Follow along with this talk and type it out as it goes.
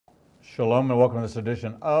Shalom and welcome to this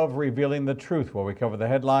edition of Revealing the Truth, where we cover the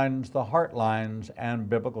headlines, the heartlines, and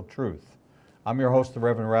biblical truth. I'm your host, the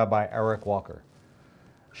Reverend Rabbi Eric Walker.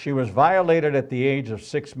 She was violated at the age of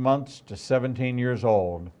 6 months to 17 years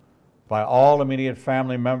old by all immediate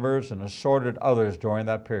family members and assorted others during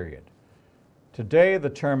that period. Today, the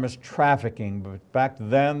term is trafficking, but back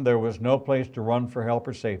then there was no place to run for help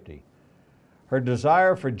or safety. Her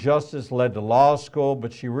desire for justice led to law school,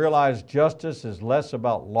 but she realized justice is less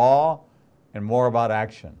about law and more about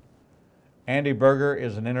action. Andi Buerger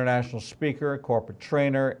is an international speaker, corporate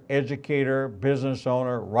trainer, educator, business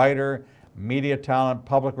owner, writer, media talent,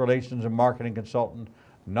 public relations and marketing consultant,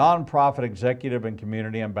 nonprofit executive, and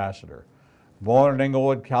community ambassador. Born in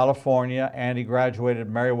Inglewood, California, Andi graduated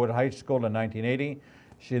Marywood High School in 1980.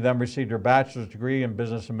 She then received her bachelor's degree in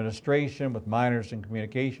business administration with minors in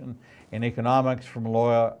communication and economics from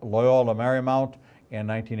Loyola Marymount in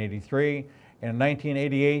 1983. In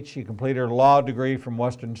 1988, she completed her law degree from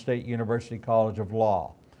Western State University College of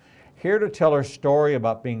Law. Here to tell her story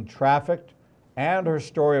about being trafficked and her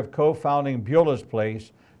story of co-founding Beulah's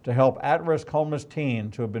Place to help at-risk homeless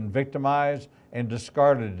teens who have been victimized and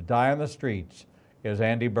discarded to die on the streets is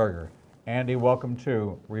Andi Buerger. Andi, welcome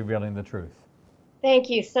to Revealing the Truth.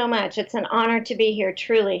 Thank you so much. It's an honor to be here,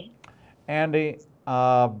 truly. Andi,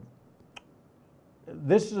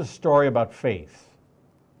 this is a story about faith.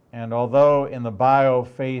 And although in the bio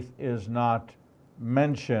faith is not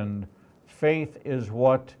mentioned, faith is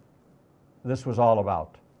what this was all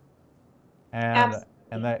about. And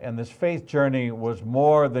this faith journey was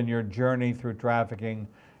more than your journey through trafficking.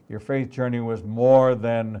 Your faith journey was more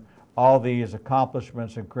than all these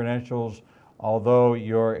accomplishments and credentials, although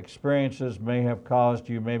your experiences may have caused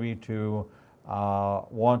you maybe to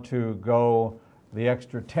want to go the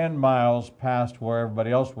extra 10 miles past where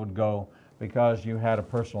everybody else would go because you had a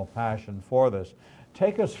personal passion for this.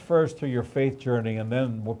 Take us first through your faith journey, and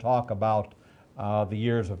then we'll talk about the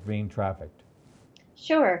years of being trafficked.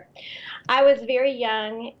 Sure. I was very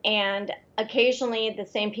young, and occasionally the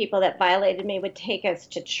same people that violated me would take us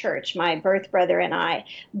to church, my birth brother and I.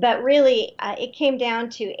 But really, it came down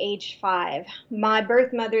to age 5. My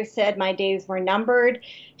birth mother said my days were numbered.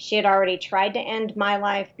 She had already tried to end my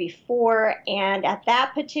life before, and at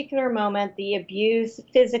that particular moment, the abuse,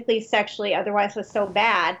 physically, sexually, otherwise, was so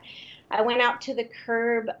bad. I went out to the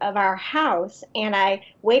curb of our house, and I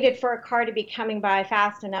waited for a car to be coming by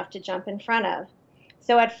fast enough to jump in front of.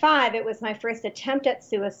 So at 5, it was my first attempt at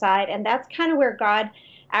suicide, and that's kind of where God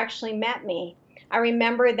actually met me. I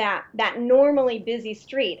remember that normally busy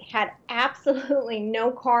street had absolutely no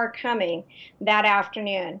car coming that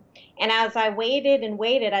afternoon. And as I waited and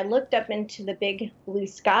waited, I looked up into the big blue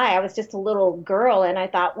sky. I was just a little girl, and I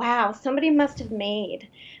thought, wow, somebody must have made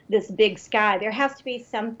this big sky. There has to be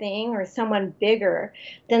something or someone bigger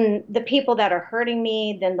than the people that are hurting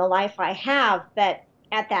me, than the life I have. But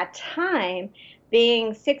at that time,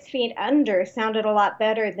 being 6 feet under sounded a lot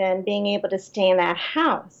better than being able to stay in that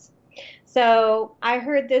house. So I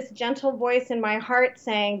heard this gentle voice in my heart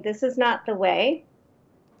saying, this is not the way.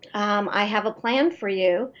 I have a plan for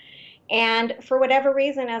you. And for whatever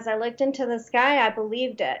reason, as I looked into the sky, I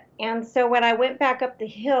believed it. And so when I went back up the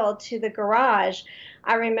hill to the garage,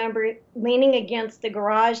 I remember leaning against the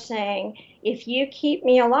garage saying, if you keep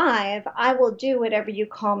me alive, I will do whatever you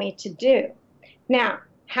call me to do. Now,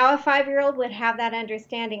 how a 5-year-old would have that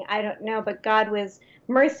understanding, I don't know, but God was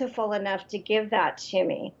merciful enough to give that to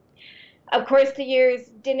me. Of course, the years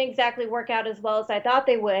didn't exactly work out as well as I thought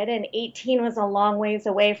they would, and 18 was a long ways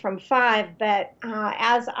away from 5, but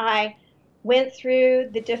as I went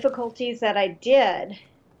through the difficulties that I did,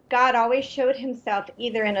 God always showed himself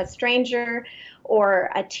either in a stranger or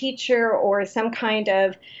a teacher or some kind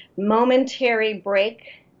of momentary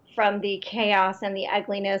break from the chaos and the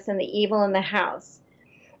ugliness and the evil in the house.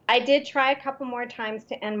 I did try a couple more times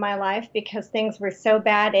to end my life because things were so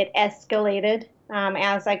bad. It escalated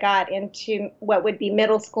as I got into what would be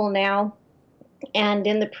middle school now and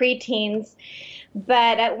in the preteens.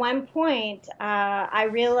 But at one point, I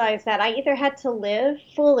realized that I either had to live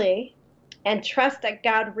fully and trust that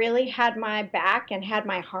God really had my back and had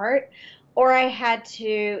my heart, or I had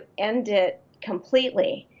to end it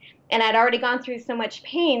completely. And I'd already gone through so much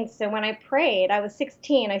pain, so when I prayed, I was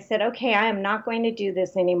 16, I said, okay, I am not going to do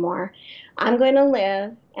this anymore. I'm going to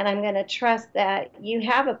live, and I'm going to trust that you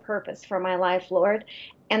have a purpose for my life, Lord.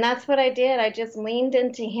 And that's what I did. I just leaned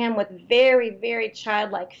into him with very, very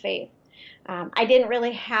childlike faith. I didn't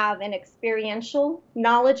really have an experiential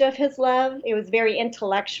knowledge of his love. It was very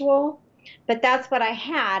intellectual, but that's what I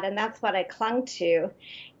had, and that's what I clung to.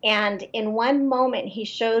 And in one moment, he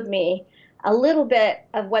showed me a little bit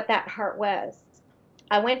of what that heart was.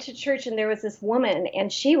 I went to church and there was this woman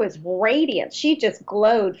and she was radiant. She just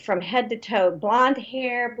glowed from head to toe, blonde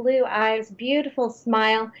hair, blue eyes, beautiful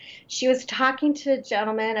smile. She was talking to a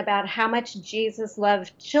gentleman about how much Jesus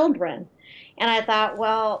loved children. And I thought,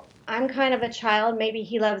 well, I'm kind of a child. Maybe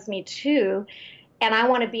he loves me too. And I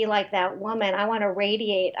want to be like that woman. I want to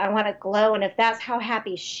radiate. I want to glow. And if that's how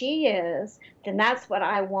happy she is, then that's what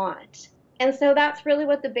I want. And so that's really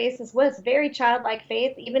what the basis was. Very childlike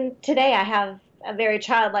faith. Even today, I have a very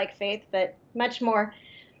childlike faith, but much more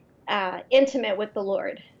intimate with the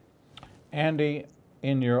Lord. Andy,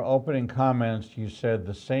 in your opening comments, you said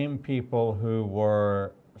the same people who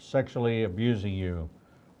were sexually abusing you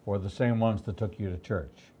were the same ones that took you to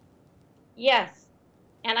church. Yes.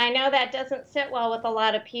 And I know that doesn't sit well with a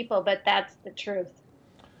lot of people, but that's the truth.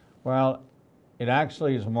 Well, it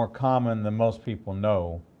actually is more common than most people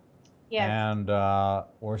know. Yes. And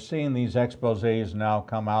we're seeing these exposés now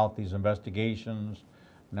come out, these investigations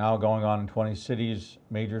now going on in 20 cities,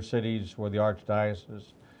 major cities where the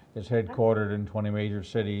Archdiocese is headquartered in 20 major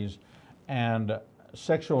cities. And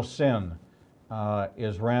sexual sin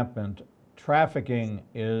is rampant. Trafficking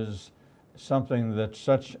is something that's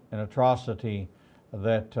such an atrocity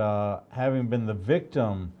that having been the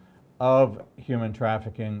victim of human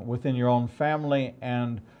trafficking within your own family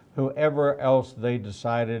and whoever else they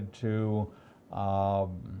decided to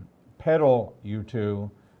peddle you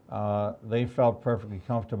to, they felt perfectly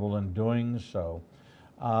comfortable in doing so.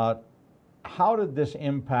 How did this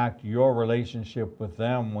impact your relationship with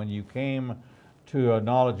them when you came to a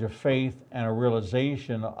knowledge of faith and a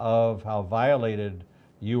realization of how violated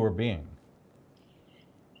you were being?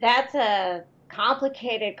 That's a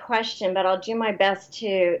complicated question, but I'll do my best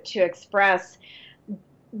to express.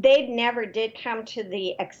 They never did come to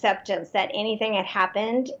the acceptance that anything had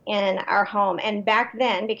happened in our home. And back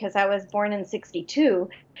then, because I was born in 62,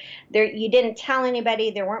 you didn't tell anybody,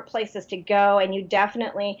 there weren't places to go, and you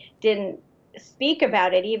definitely didn't speak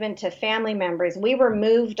about it even to family members. We were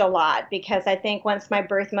moved a lot because I think once my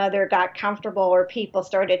birth mother got comfortable or people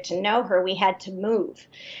started to know her, we had to move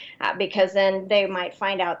because then they might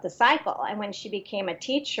find out the cycle. And when she became a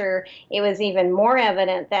teacher, it was even more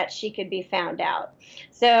evident that she could be found out.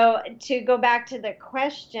 So to go back to the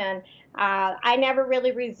question, I never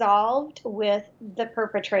really resolved with the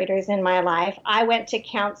perpetrators in my life. I went to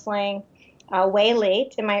counseling way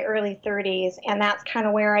late in my early 30s, and that's kind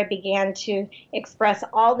of where I began to express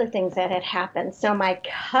all the things that had happened. So my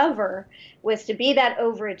cover was to be that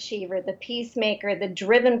overachiever, the peacemaker, the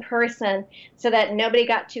driven person, so that nobody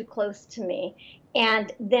got too close to me.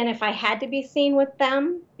 And then if I had to be seen with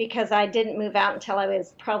them, because I didn't move out until I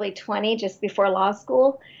was probably 20, just before law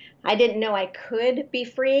school, I didn't know I could be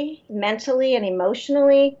free mentally and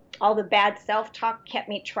emotionally. All the bad self-talk kept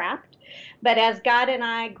me trapped. But as God and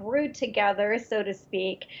I grew together, so to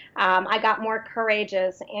speak, I got more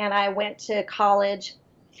courageous and I went to college,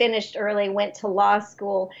 finished early, went to law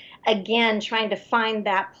school, again, trying to find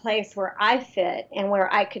that place where I fit and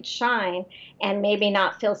where I could shine and maybe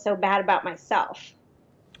not feel so bad about myself.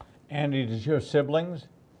 Andy, did you have siblings?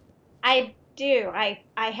 I do. I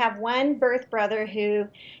have one birth brother who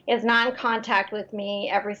is not in contact with me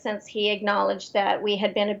ever since he acknowledged that we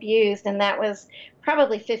had been abused, and that was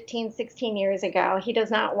probably 15, 16 years ago. He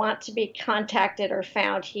does not want to be contacted or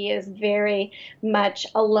found. He is very much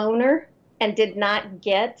a loner and did not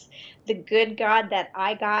get the good God that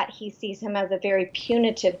I got. He sees him as a very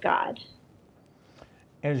punitive God.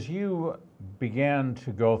 As you began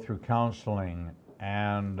to go through counseling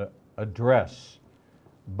and address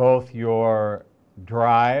both your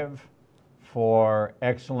drive for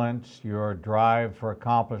excellence, your drive for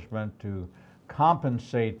accomplishment to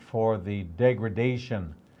compensate for the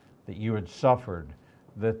degradation that you had suffered,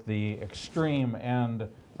 that the extreme end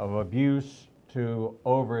of abuse to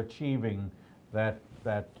overachieving, that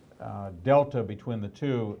delta between the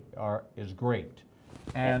two is great.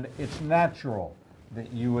 And it's natural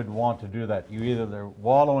that you would want to do that. You either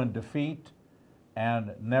wallow in defeat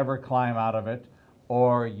and never climb out of it,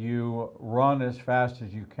 or you run as fast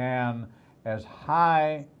as you can, as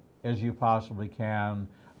high as you possibly can,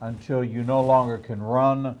 until you no longer can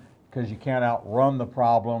run because you can't outrun the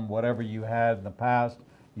problem. Whatever you had in the past,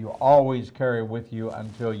 you always carry with you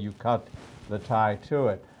until you cut the tie to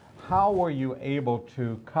it. How were you able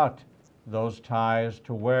to cut those ties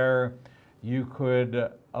to where you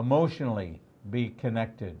could emotionally be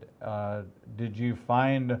connected? Did you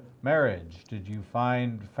find marriage? Did you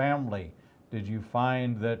find family? Did you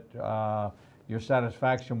find that your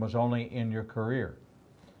satisfaction was only in your career?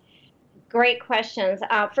 Great questions.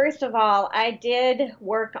 First of all, I did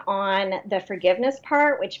work on the forgiveness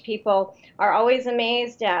part, which people are always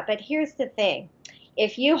amazed at. But here's the thing.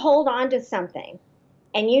 if you hold on to something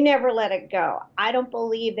and you never let it go, I don't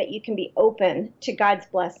believe that you can be open to God's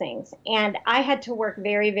blessings. And I had to work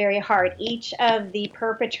very, very hard. Each of the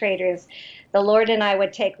perpetrators, the Lord and I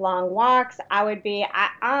would take long walks. I would be,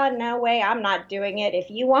 no way, I'm not doing it. If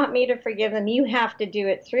you want me to forgive them, you have to do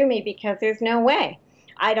it through me, because there's no way.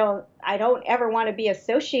 I don't ever want to be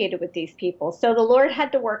associated with these people. So the Lord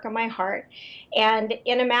had to work on my heart. And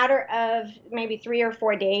in a matter of maybe 3 or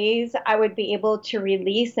 4 days, I would be able to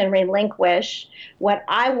release and relinquish what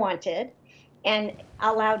I wanted and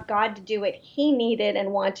allowed God to do what he needed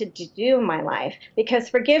and wanted to do in my life. Because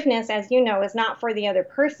forgiveness, as you know, is not for the other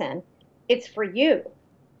person, it's for you.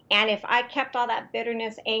 And if I kept all that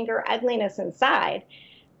bitterness, anger, ugliness inside,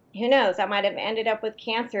 who knows, I might have ended up with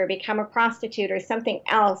cancer, become a prostitute, or something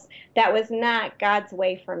else that was not God's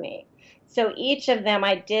way for me. So each of them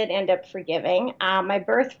I did end up forgiving. My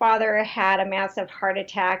birth father had a massive heart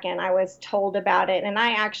attack, and I was told about it. And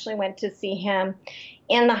I actually went to see him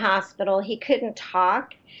in the hospital. He couldn't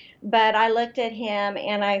talk, but I looked at him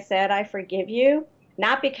and I said, I forgive you.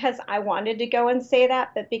 Not because I wanted to go and say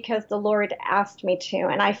that, but because the Lord asked me to.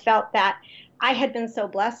 And I felt that I had been so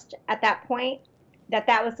blessed at that point that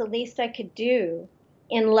that was the least I could do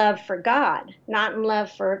in love for God, not in love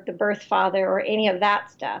for the birth father or any of that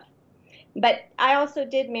stuff. But I also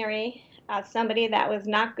did marry somebody that was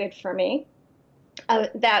not good for me.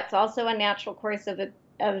 That's also a natural course of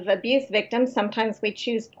abuse victims. Sometimes we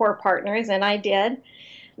choose poor partners, and I did.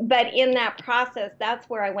 But in that process, that's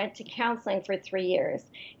where I went to counseling for 3 years.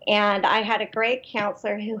 And I had a great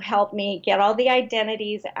counselor who helped me get all the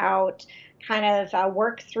identities out, kind of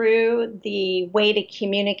work through the way to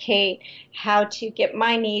communicate, how to get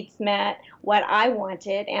my needs met, what I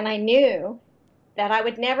wanted. And I knew that I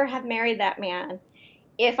would never have married that man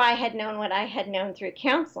if I had known what I had known through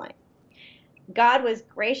counseling. God was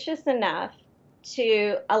gracious enough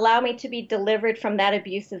to allow me to be delivered from that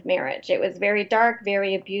abusive marriage. It was very dark,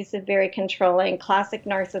 very abusive, very controlling, classic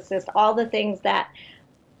narcissist, all the things that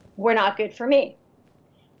were not good for me.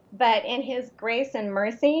 But in his grace and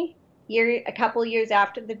mercy, a couple years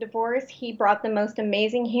after the divorce, he brought the most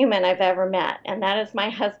amazing human I've ever met, and that is my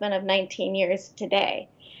husband of 19 years today.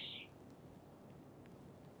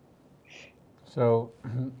 So,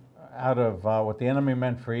 out of what the enemy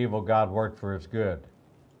meant for evil, God worked for his good.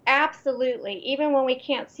 Absolutely. Even when we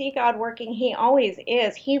can't see God working, he always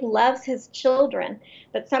is. He loves his children,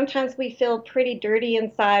 but sometimes we feel pretty dirty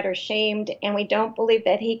inside or shamed, and we don't believe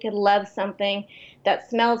that he could love something that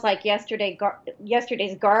smells like yesterday's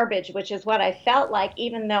garbage, which is what I felt like,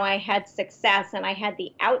 even though I had success and I had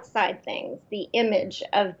the outside things, the image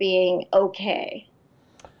of being okay.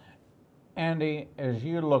 Andi, as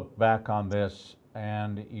you look back on this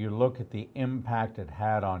and you look at the impact it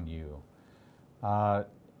had on you,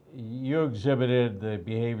 you exhibited the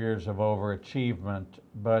behaviors of overachievement,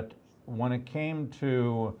 but when it came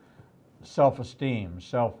to self-esteem,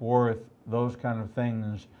 self-worth, those kind of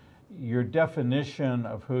things, your definition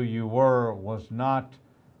of who you were was not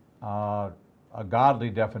a godly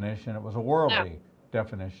definition, it was a worldly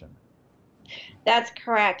definition. That's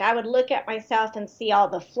correct. I would look at myself and see all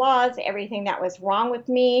the flaws, everything that was wrong with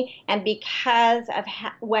me. And because of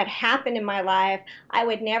what happened in my life, I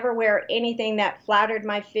would never wear anything that flattered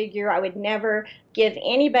my figure. I would never give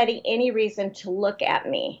anybody any reason to look at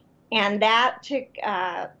me. And that took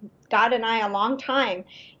God and I a long time.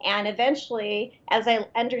 And eventually, as I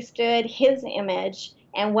understood his image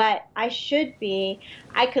and what I should be,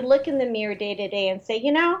 I could look in the mirror day to day and say,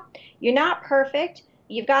 you're not perfect.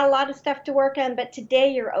 You've got a lot of stuff to work on, but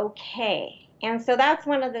today you're okay. And so that's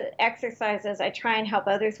one of the exercises I try and help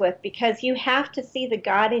others with, because you have to see the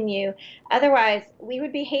God in you. Otherwise, we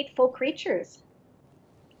would be hateful creatures.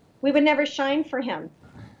 We would never shine for him.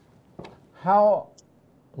 How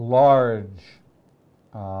large,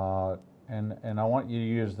 and I want you to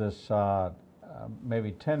use this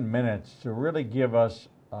maybe 10 minutes to really give us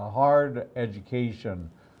a hard education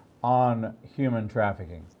on human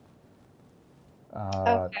trafficking.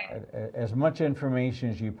 Okay. As much information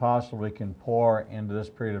as you possibly can pour into this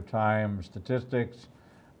period of time, statistics,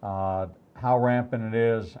 how rampant it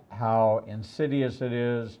is, how insidious it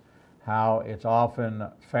is, how it's often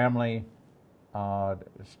family,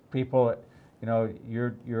 people,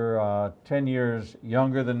 you're 10 years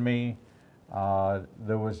younger than me.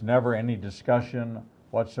 There was never any discussion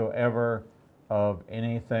whatsoever of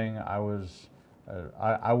anything. I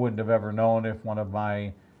wouldn't have ever known if one of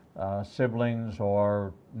my siblings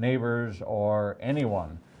or neighbors or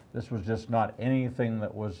anyone. This was just not anything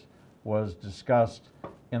that was discussed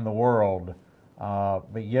in the world,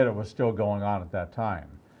 but yet it was still going on at that time.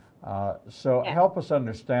 So Yeah. help us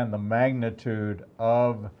understand the magnitude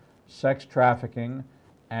of sex trafficking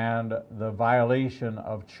and the violation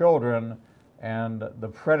of children and the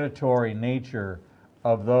predatory nature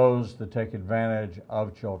of those that take advantage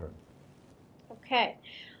of children. Okay.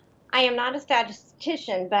 I am not a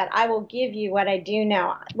statistician, but I will give you what I do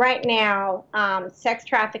know. Right now, sex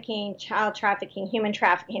trafficking, child trafficking, human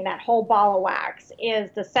trafficking, that whole ball of wax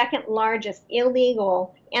is the second largest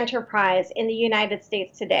illegal enterprise in the United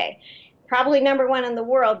States today. Probably number one in the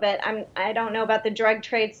world, but I don't know about the drug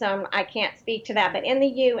trade, so I can't speak to that. But in the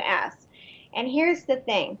U.S., and here's the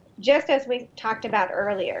thing, just as we talked about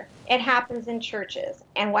earlier, it happens in churches.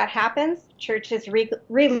 And what happens? Churches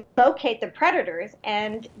relocate the predators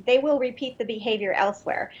and they will repeat the behavior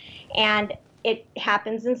elsewhere. And it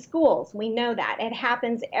happens in schools. We know that. It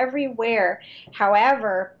happens everywhere.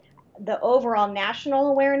 However, the overall national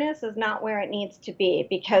awareness is not where it needs to be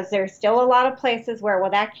because there's still a lot of places where, well,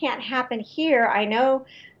 that can't happen here. I know,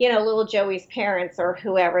 little Joey's parents or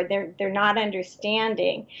whoever, they're not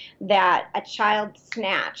understanding that a child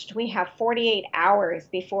snatched, we have 48 hours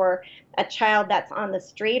before a child that's on the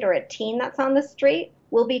street or a teen that's on the street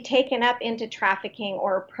will be taken up into trafficking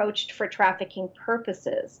or approached for trafficking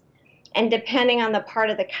purposes. And depending on the part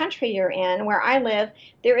of the country you're in, where I live,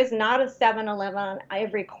 there is not a 7-Eleven on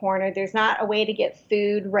every corner. There's not a way to get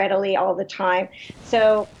food readily all the time.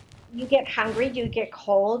 So you get hungry, you get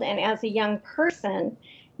cold, and as a young person,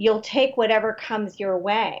 you'll take whatever comes your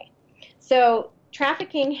way. So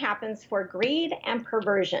trafficking happens for greed and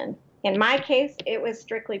perversion. In my case, it was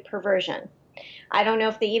strictly perversion. I don't know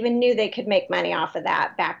if they even knew they could make money off of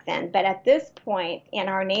that back then. But at this point in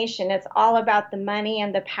our nation, it's all about the money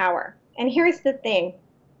and the power. And here's the thing,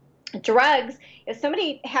 drugs, if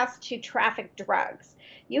somebody has to traffic drugs,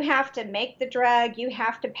 you have to make the drug, you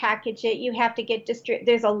have to package it, you have to get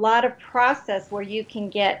there's a lot of process where you can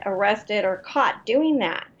get arrested or caught doing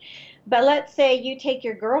that. But let's say you take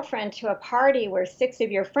your girlfriend to a party where 6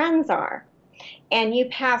 of your friends are and you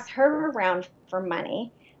pass her around for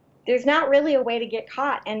money. There's not really a way to get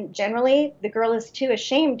caught, and generally the girl is too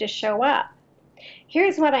ashamed to show up.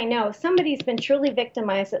 Here's what I know. If somebody's been truly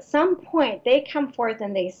victimized, at some point they come forth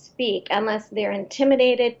and they speak, unless they're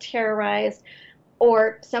intimidated, terrorized,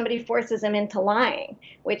 or somebody forces them into lying,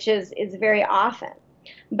 which is very often.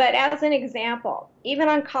 But as an example, even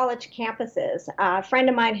on college campuses, a friend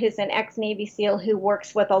of mine who's an ex-Navy SEAL who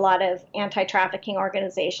works with a lot of anti-trafficking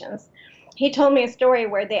organizations, he told me a story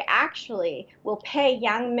where they actually will pay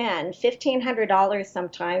young men $1,500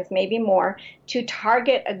 sometimes, maybe more, to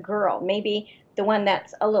target a girl, maybe the one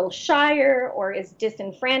that's a little shyer or is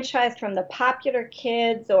disenfranchised from the popular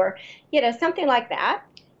kids or, something like that.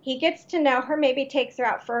 He gets to know her, maybe takes her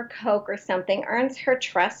out for a Coke or something, earns her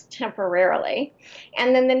trust temporarily.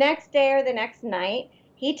 And then the next day or the next night,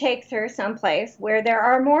 he takes her someplace where there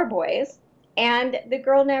are more boys, and the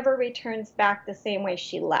girl never returns back the same way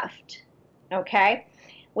she left. Okay?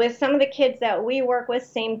 With some of the kids that we work with,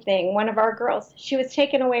 same thing. One of our girls, she was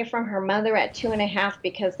taken away from her mother at 2.5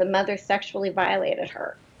 because the mother sexually violated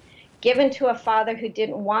her. Given to a father who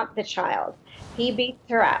didn't want the child. He beats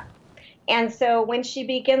her up. And so when she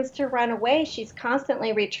begins to run away, she's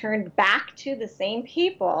constantly returned back to the same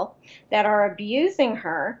people that are abusing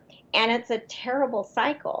her, and it's a terrible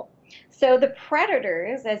cycle. So the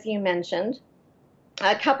predators, as you mentioned,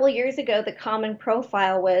 a couple of years ago, the common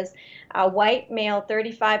profile was a white male,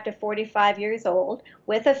 35 to 45 years old,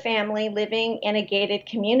 with a family living in a gated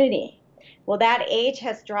community. Well, that age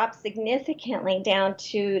has dropped significantly down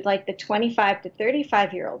to like the 25 to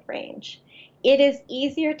 35-year-old range. It is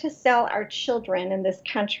easier to sell our children in this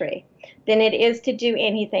country than it is to do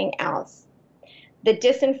anything else. The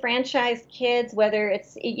disenfranchised kids,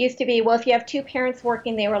 it used to be, well, if you have two parents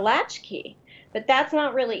working, they were latchkey. But that's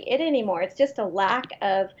not really it anymore. It's just a lack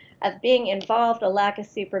of being involved, a lack of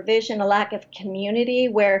supervision, a lack of community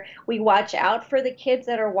where we watch out for the kids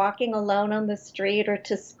that are walking alone on the street or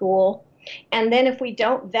to school. And then if we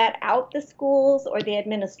don't vet out the schools or the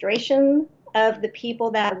administration of the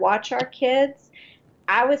people that watch our kids,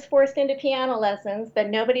 I was forced into piano lessons, but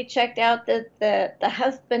nobody checked out the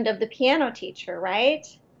husband of the piano teacher, right?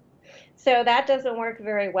 So that doesn't work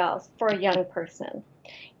very well for a young person.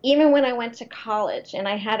 Even when I went to college and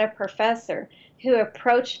I had a professor who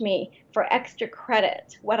approached me for extra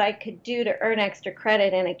credit, what I could do to earn extra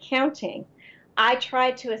credit in accounting, I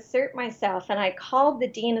tried to assert myself and I called the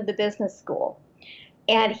dean of the business school,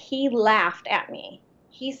 and he laughed at me.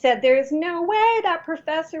 He said, "There's no way that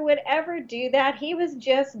professor would ever do that. He was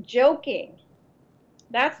just joking."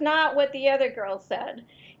 That's not what the other girl said,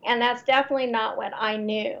 and that's definitely not what I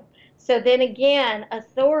knew. So then again,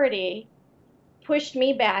 authority pushed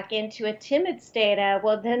me back into a timid state of,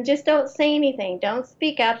 well, then just don't say anything. Don't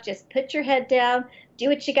speak up. Just put your head down, do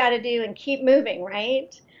what you got to do, and keep moving,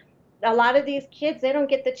 right? A lot of these kids, they don't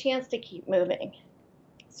get the chance to keep moving.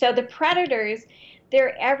 So the predators,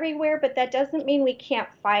 they're everywhere, but that doesn't mean we can't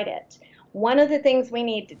fight it. One of the things we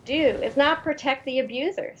need to do is not protect the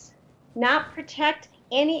abusers, not protect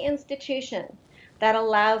any institution that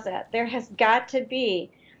allows it. There has got to be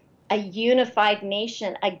a unified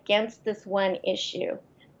nation against this one issue.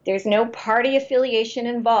 There's no party affiliation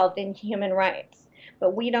involved in human rights,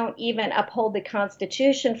 but we don't even uphold the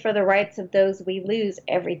Constitution for the rights of those we lose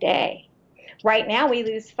every day. Right now, we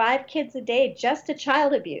lose 5 kids a day just to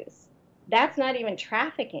child abuse. That's not even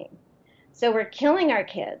trafficking. So we're killing our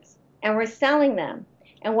kids and we're selling them.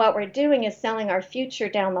 And what we're doing is selling our future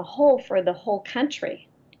down the hole for the whole country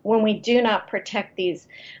when we do not protect these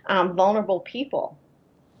vulnerable people.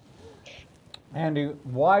 Andi,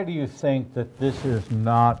 why do you think that this is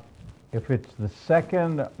not, if it's the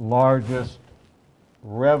second largest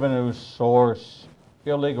revenue source,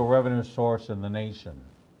 illegal revenue source in the nation,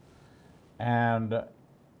 and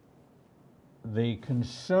the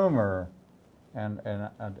consumer, and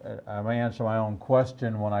I may answer my own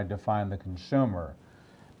question when I define the consumer,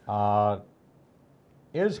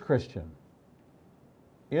 is Christian,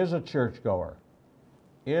 is a churchgoer,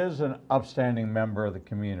 is an upstanding member of the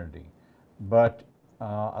community, but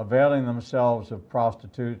availing themselves of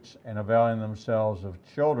prostitutes and availing themselves of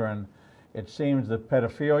children, it seems that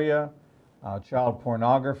pedophilia, child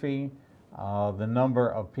pornography, the number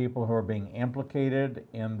of people who are being implicated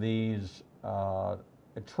in these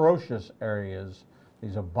atrocious areas,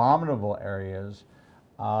 these abominable areas,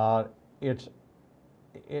 it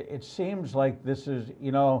seems like this is,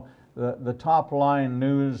 the top line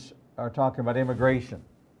news are talking about immigration.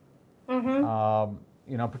 Mm-hmm.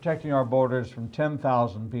 Protecting our borders from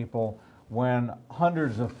 10,000 people when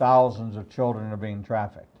hundreds of thousands of children are being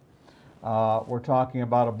trafficked. We're talking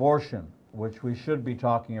about abortion, which we should be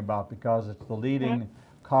talking about because it's the leading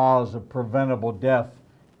cause of preventable death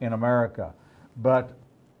in America. But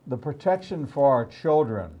the protection for our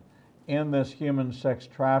children in this human sex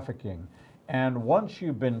trafficking, and once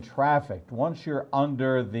you've been trafficked, once you're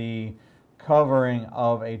under the covering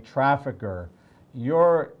of a trafficker,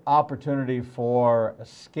 your opportunity for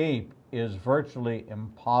escape is virtually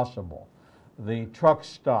impossible. The truck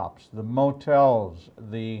stops, the motels,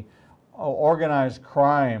 the organized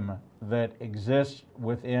crime that exists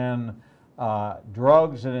within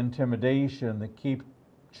drugs and intimidation that keep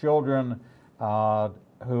children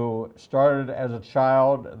who started as a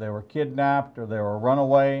child, they were kidnapped or they were run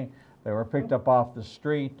away, they were picked up off the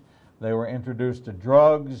street, they were introduced to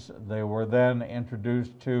drugs, they were then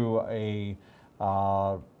introduced to a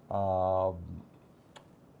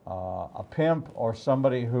pimp or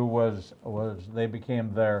somebody who they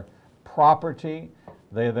became their property.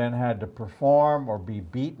 They then had to perform or be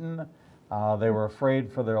beaten. They were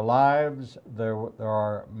afraid for their lives. There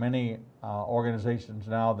are many organizations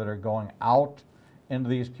now that are going out into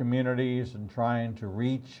these communities and trying to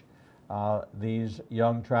reach these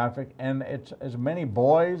young trafficked. And it's as many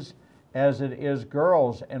boys as it is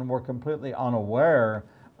girls, and we're completely unaware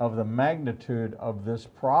of the magnitude of this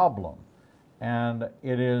problem. And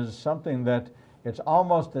it is something that it's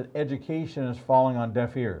almost that education is falling on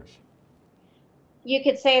deaf ears. You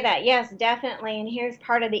could say that, yes, definitely. And here's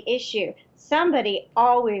part of the issue. Somebody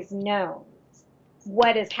always knows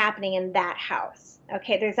what is happening in that house.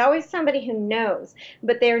 Okay, there's always somebody who knows,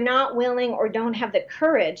 but they're not willing or don't have the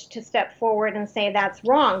courage to step forward and say that's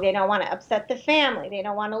wrong. They don't want to upset the family. They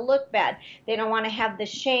don't want to look bad. They don't want to have the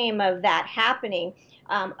shame of that happening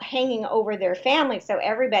hanging over their family. So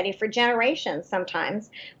everybody for generations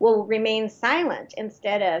sometimes will remain silent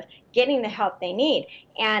instead of getting the help they need.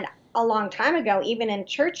 And a long time ago, even in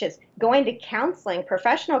churches, going to counseling,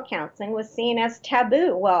 professional counseling, was seen as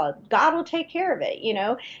taboo. Well, God will take care of it.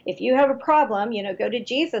 If you have a problem, go to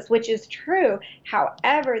Jesus, which is true.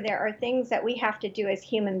 However, there are things that we have to do as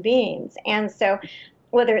human beings. And so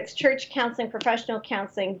whether it's church counseling, professional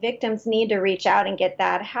counseling, victims need to reach out and get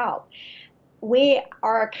that help. We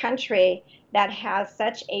are a country that has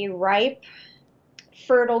such a ripe,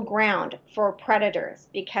 fertile ground for predators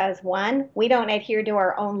because, one, we don't adhere to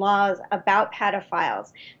our own laws about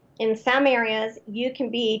pedophiles. In some areas, you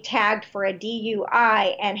can be tagged for a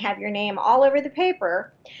DUI and have your name all over the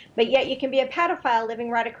paper, but yet you can be a pedophile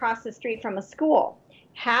living right across the street from a school.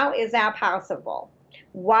 How is that possible?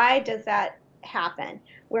 Why does that happen?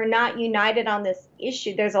 We're not united on this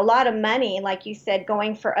issue. There's a lot of money, like you said,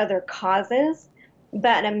 going for other causes,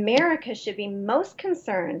 but America should be most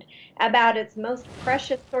concerned about its most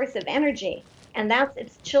precious source of energy, and that's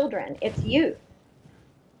its children, its youth.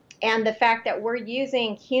 and the fact that we're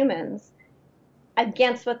using humans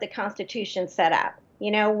against what the Constitution set up.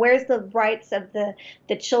 You know, where's the rights of the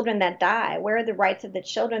children that die? Where are the rights of the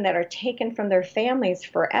children that are taken from their families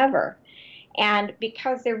forever? And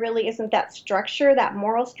because there really isn't that structure, that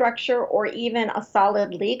moral structure, or even a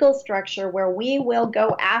solid legal structure where we will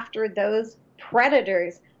go after those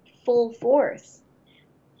predators full force.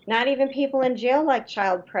 Not even people in jail like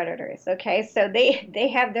child predators, okay? So they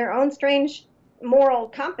have their own strange moral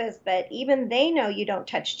compass, but even they know you don't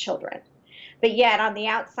touch children. But yet on the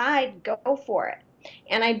outside, go for it.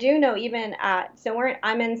 And I do know even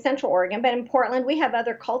I'm in Central Oregon, but in Portland we have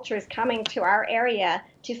other cultures coming to our area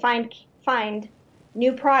to find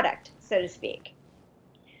new product, so to speak.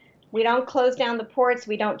 We don't close down the ports.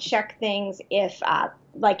 We don't check things if,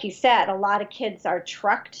 like you said, a lot of kids are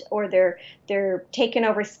trucked or they're taken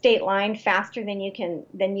over state line faster than you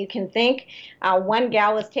can think. One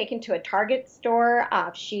gal was taken to a Target store.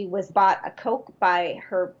 She was bought a Coke by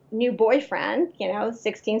her new boyfriend,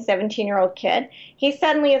 16, 17-year-old kid. He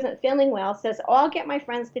suddenly isn't feeling well, says, "Oh, I'll get my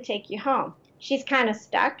friends to take you home." She's kind of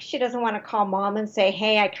stuck. She doesn't want to call mom and say,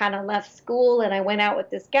 "Hey, I kind of left school and I went out with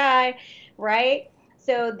this guy," right?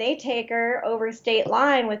 So they take her over state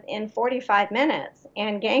line within 45 minutes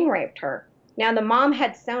and gang raped her. Now, the mom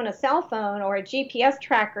had sewn a cell phone or a GPS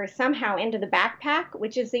tracker somehow into the backpack,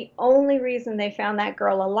 which is the only reason they found that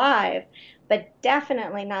girl alive, but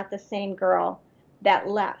definitely not the same girl that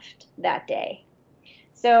left that day.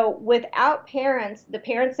 So without parents, the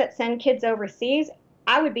parents that send kids overseas,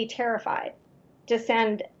 I would be terrified to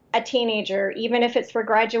send a teenager, even if it's for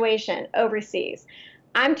graduation, overseas.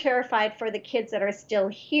 I'm terrified for the kids that are still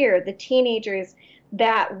here, the teenagers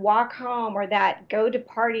that walk home or that go to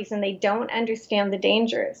parties and they don't understand the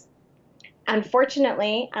dangers.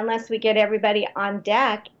 Unfortunately, unless we get everybody on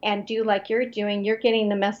deck and do like you're doing, you're getting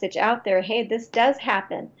the message out there, hey, this does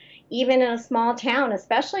happen, even in a small town,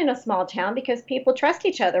 especially in a small town, because people trust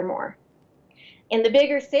each other more. In the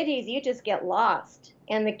bigger cities, you just get lost,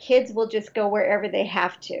 and the kids will just go wherever they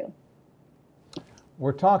have to.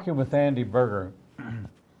 We're talking with Andi Buerger,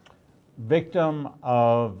 victim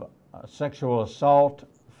of sexual assault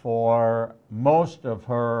for most of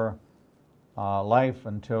her life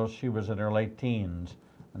until she was in her late teens,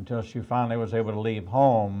 until she finally was able to leave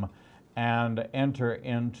home and enter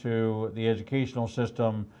into the educational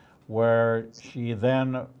system, where she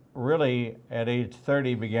then really at age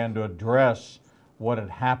 30 began to address what had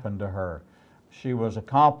happened to her. She was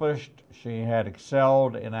accomplished, she had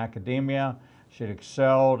excelled in academia, she had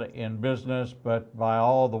excelled in business, but by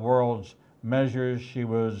all the world's measures, she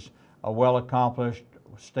was a well-accomplished,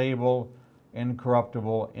 stable,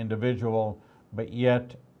 incorruptible individual, but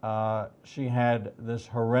yet she had this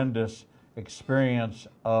horrendous experience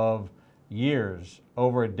of years,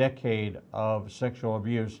 over a decade of sexual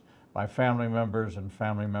abuse by family members and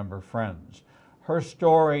family member friends. Her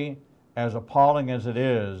story, as appalling as it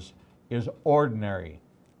is ordinary.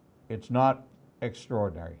 It's not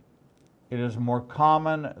extraordinary. It is more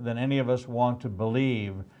common than any of us want to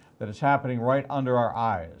believe that it's happening right under our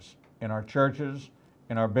eyes, in our churches,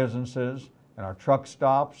 in our businesses, in our truck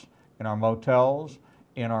stops, in our motels,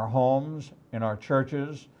 in our homes, in our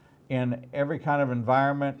churches, in every kind of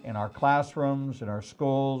environment, in our classrooms, in our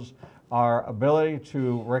schools. Our ability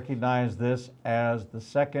to recognize this as the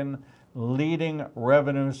second leading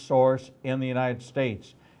revenue source in the United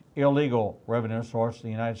States, illegal revenue source in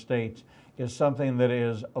the United States, is something that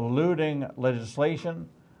is eluding legislation,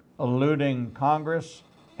 eluding Congress,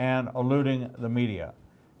 and eluding the media.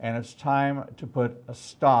 And it's time to put a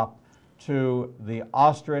stop to the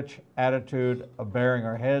ostrich attitude of burying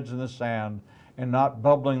our heads in the sand and not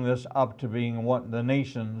bubbling this up to being one of the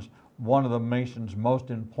nation's most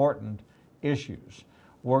important issues.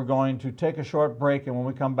 We're going to take a short break, and when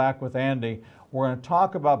we come back with Andi, we're going to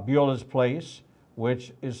talk about Beulah's Place,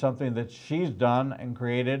 which is something that she's done and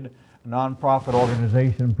created, a nonprofit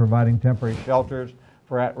organization providing temporary shelters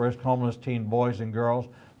for at-risk homeless teen boys and girls.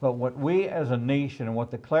 But what we as a nation, and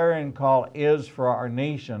what the clarion call is for our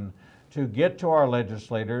nation, to get to our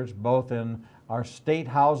legislators, both in our state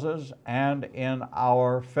houses and in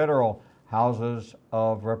our federal houses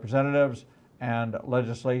of representatives and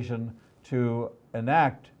legislation, to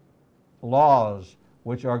enact laws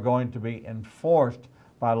which are going to be enforced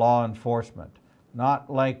by law enforcement.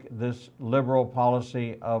 Not like this liberal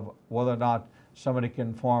policy of whether or not somebody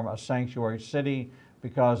can form a sanctuary city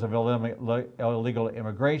because of illegal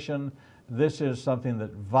immigration. This is something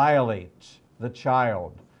that violates the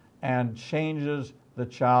child and changes the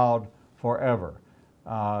child forever.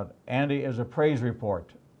 Andi is a praise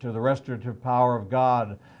report to the restorative power of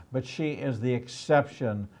God, but she is the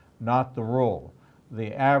exception, not the rule.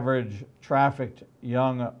 the average trafficked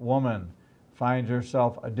young woman finds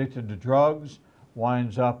herself addicted to drugs,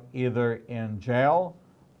 winds up either in jail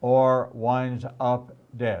or winds up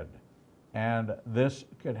dead. And this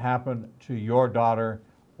could happen to your daughter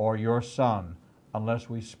or your son unless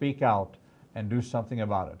we speak out and do something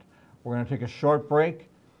about it. We're going to take a short break,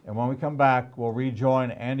 and when we come back, we'll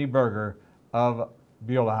rejoin Andi Buerger of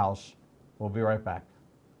Beulah House. We'll be right back.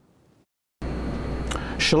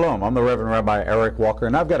 Shalom, I'm the Reverend Rabbi Eric Walker,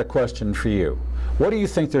 and I've got a question for you. What do you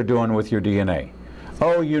think they're doing with your DNA?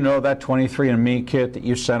 Oh, you know that 23andMe kit that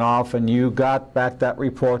you sent off and you got back that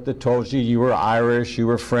report that told you you were Irish, you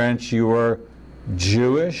were French, you were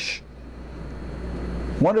Jewish?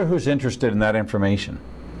 Wonder who's interested in that information.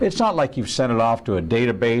 It's not like you've sent it off to a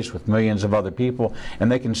database with millions of other people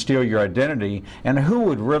and they can steal your identity, and who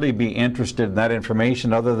would really be interested in that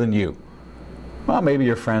information other than you? Well, maybe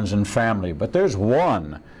your friends and family, but there's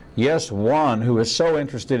one, yes, one who is so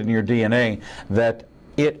interested in your DNA that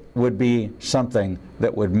it would be something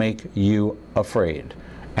that would make you afraid.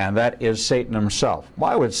 And that is Satan himself.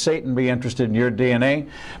 Why would Satan be interested in your DNA?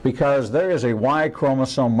 Because there is a Y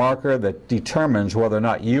chromosome marker that determines whether or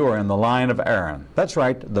not you are in the line of Aaron. That's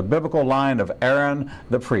right, the biblical line of Aaron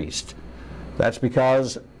the priest. That's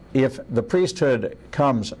because if the priesthood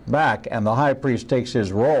comes back and the high priest takes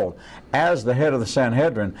his role as the head of the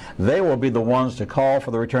Sanhedrin, they will be the ones to call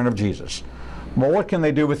for the return of Jesus. Well, what can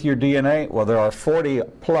they do with your DNA? Well, there are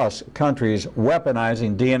 40-plus countries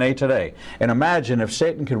weaponizing DNA today. And imagine if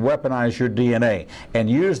Satan could weaponize your DNA and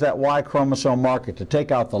use that Y chromosome marker to take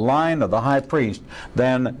out the line of the high priest,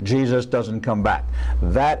 then Jesus doesn't come back.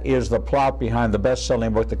 That is the plot behind the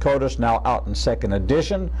best-selling book, The Codex, now out in second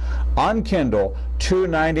edition. On Kindle,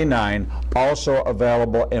 $2.99, also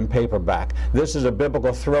available in paperback. This is a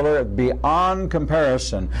biblical thriller beyond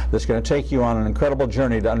comparison that's going to take you on an incredible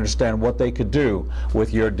journey to understand what they could do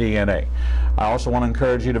with your DNA. I also want to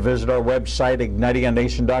encourage you to visit our website,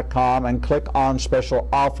 ignitingnation.com, and click on special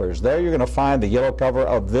offers. There you're going to find the yellow cover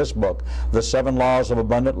of this book, The 7 Laws of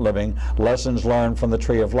Abundant Living, Lessons Learned from the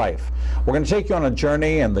Tree of Life. We're going to take you on a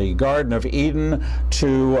journey in the Garden of Eden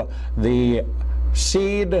to the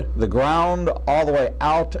seed, the ground, all the way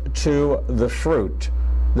out to the fruit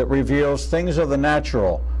that reveals things of the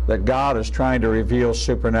natural that God is trying to reveal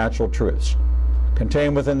supernatural truths.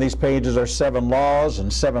 Contained within these pages are 7 laws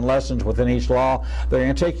and 7 lessons within each law. They're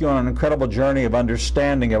going to take you on an incredible journey of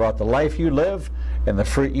understanding about the life you live and the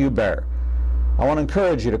fruit you bear. I want to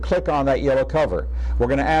encourage you to click on that yellow cover. We're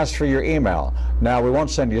going to ask for your email. Now, we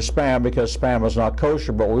won't send you spam because spam is not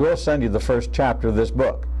kosher, but we will send you the first chapter of this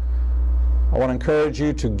book. I want to encourage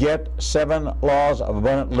you to get 7 Laws of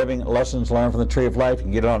Abundant Living, Lessons Learned from the Tree of Life. You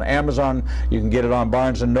can get it on Amazon, you can get it on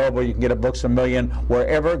Barnes & Noble, you can get it at Books A Million,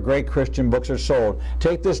 wherever great Christian books are sold.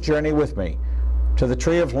 Take this journey with me to the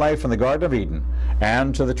Tree of Life in the Garden of Eden,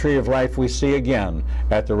 and to the Tree of Life we see again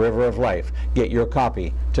at the River of Life. Get your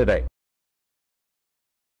copy today.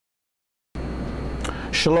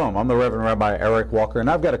 Shalom, I'm the Reverend Rabbi Eric Walker, and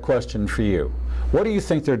I've got a question for you. What do you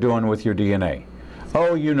think they're doing with your DNA?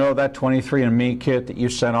 Oh, you know that 23andMe kit that you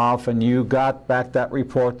sent off and you got back that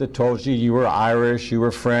report that told you you were Irish, you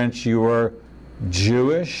were French, you were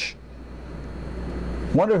Jewish?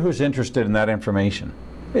 Wonder who's interested in that information.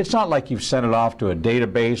 It's not like you've sent it off to a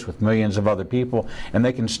database with millions of other people and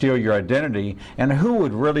they can steal your identity, and who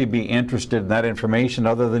would really be interested in that information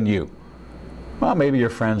other than you? Well, maybe your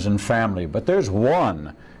friends and family, but there's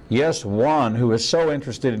one, yes, one who is so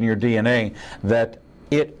interested in your DNA that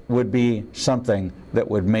it would be something that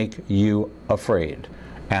would make you afraid.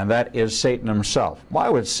 And that is Satan himself. Why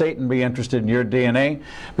would Satan be interested in your DNA?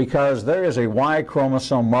 Because there is a Y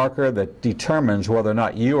chromosome marker that determines whether or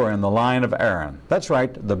not you are in the line of Aaron. That's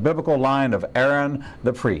right, the biblical line of Aaron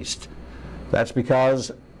the priest. That's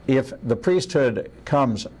because if the priesthood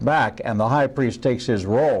comes back and the high priest takes his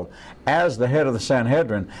role as the head of the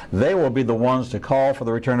Sanhedrin, they will be the ones to call for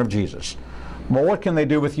the return of Jesus. Well, what can they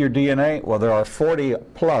do with your DNA? Well, there are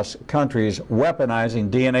 40-plus countries weaponizing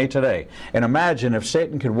DNA today. And imagine if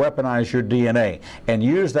Satan could weaponize your DNA and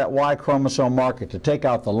use that Y chromosome marker to take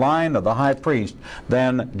out the line of the high priest,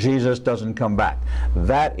 then Jesus doesn't come back.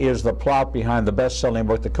 That is the plot behind the best-selling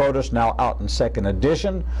book, The Codex, now out in second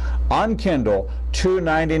edition. On Kindle,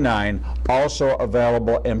 $2.99, also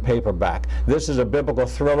available in paperback. This is a biblical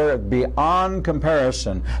thriller beyond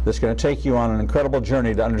comparison that's going to take you on an incredible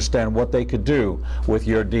journey to understand what they could do with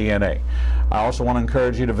your DNA. I also want to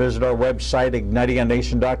encourage you to visit our website,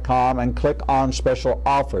 ignitingnation.com, and click on special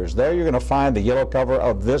offers. There you're going to find the yellow cover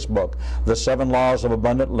of this book, The 7 Laws of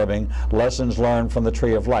Abundant Living, Lessons Learned from the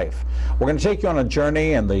Tree of Life. We're going to take you on a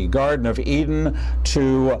journey in the Garden of Eden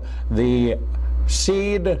to the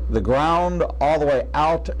seed, the ground, all the way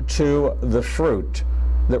out to the fruit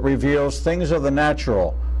that reveals things of the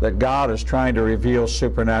natural that God is trying to reveal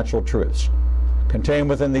supernatural truths. Contained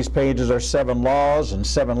within these pages are 7 laws and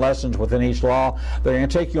 7 lessons within each law. They're going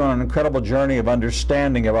to take you on an incredible journey of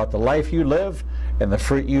understanding about the life you live and the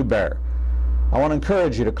fruit you bear. I want to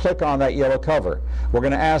encourage you to click on that yellow cover. We're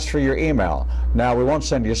going to ask for your email. Now, we won't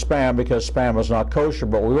send you spam because spam is not kosher,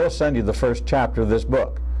 but we will send you the first chapter of this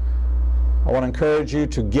book. I want to encourage you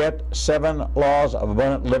to get 7 Laws of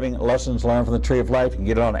Abundant Living, Lessons Learned from the Tree of Life. You can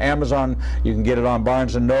get it on Amazon. You can get it on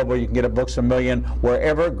Barnes & Noble. You can get it at Books A Million,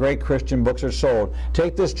 wherever great Christian books are sold.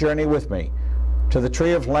 Take this journey with me to the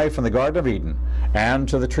Tree of Life in the Garden of Eden and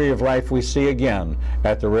to the Tree of Life we see again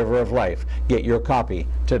at the River of Life. Get your copy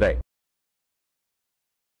today.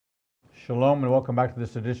 Shalom and welcome back to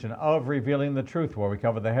this edition of Revealing the Truth, where we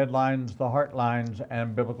cover the headlines, the heartlines,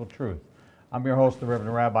 and biblical truth. I'm your host, the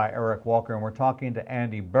Reverend Rabbi Eric Walker, and we're talking to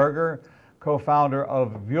Andi Buerger, co-founder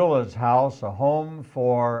of Beulah's House, a home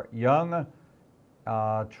for young,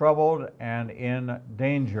 troubled, and in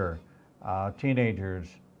danger teenagers,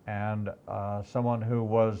 and someone who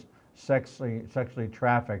was sexually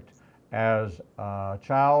trafficked as a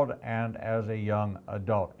child and as a young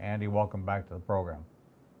adult. Andi, welcome back to the program.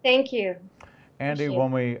 Thank you. Andi,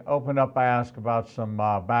 when we open up, I ask about some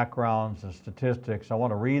backgrounds and statistics. I want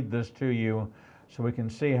to read this to you so we can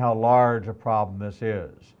see how large a problem this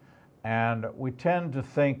is. And we tend to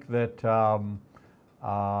think that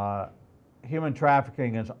human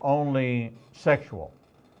trafficking is only sexual.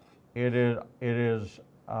 It is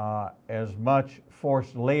as much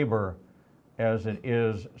forced labor as it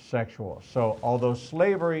is sexual. So although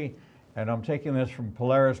slavery, and I'm taking this from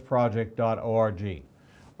polarisproject.org,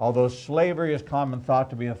 although slavery is common thought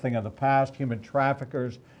to be a thing of the past, human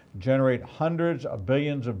traffickers generate hundreds of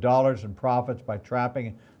billions of dollars in profits by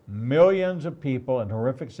trapping millions of people in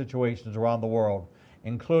horrific situations around the world,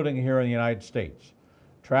 including here in the United States.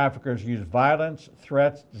 Traffickers use violence,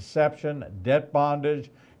 threats, deception, debt bondage,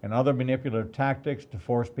 and other manipulative tactics to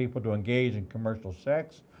force people to engage in commercial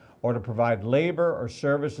sex or to provide labor or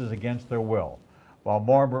services against their will. While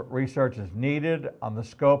more research is needed on the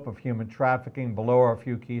scope of human trafficking, below are a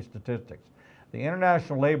few key statistics. The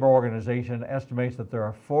International Labor Organization estimates that there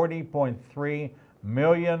are 40.3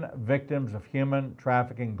 million victims of human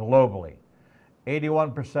trafficking globally.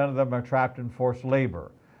 81% of them are trapped in forced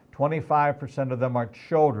labor. 25% of them are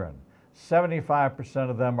children.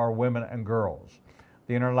 75% of them are women and girls.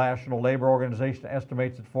 The International Labor Organization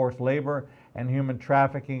estimates that forced labor and human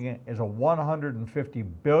trafficking is a $150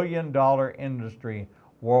 billion industry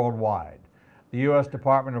worldwide. The U.S.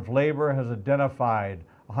 Department of Labor has identified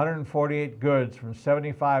 148 goods from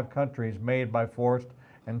 75 countries made by forced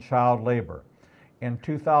and child labor. In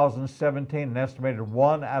 2017, an estimated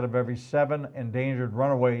 1 out of every 7 endangered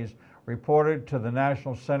runaways reported to the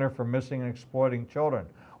National Center for Missing and Exploiting Children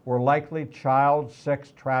were likely child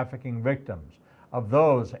sex trafficking victims. Of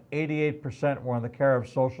those, 88% were in the care of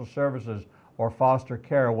social services or foster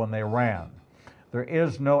care when they ran. There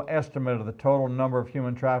is no estimate of the total number of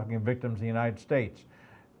human trafficking victims in the United States.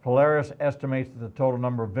 Polaris estimates that the total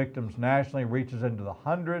number of victims nationally reaches into the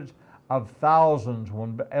hundreds of thousands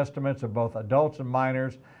when estimates of both adults and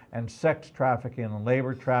minors and sex trafficking and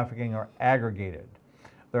labor trafficking are aggregated.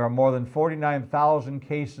 There are more than 49,000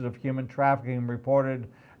 cases of human trafficking reported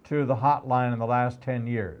to the hotline in the last 10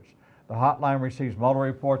 years. The hotline receives multiple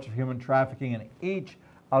reports of human trafficking in each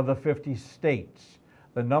of the 50 states.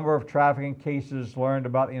 The number of trafficking cases learned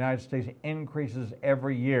about the United States increases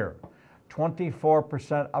every year.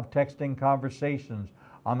 24% of texting conversations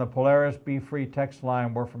on the Polaris Be Free text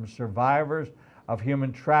line were from survivors of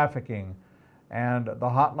human trafficking, and the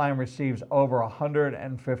hotline receives over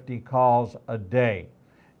 150 calls a day.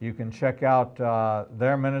 You can check out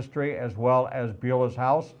their ministry as well as Beulah's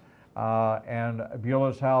House. And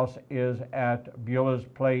Beulah's House is at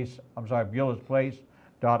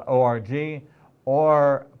beulahsplace.org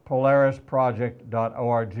or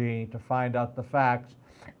polarisproject.org to find out the facts.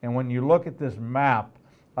 And when you look at this map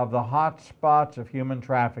of the hot spots of human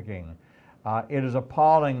trafficking, it is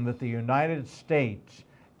appalling that the United States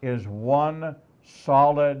is one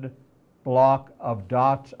solid block of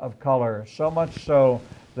dots of color, so much so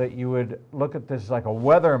that you would look at this like a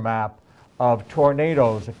weather map of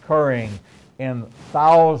tornadoes occurring in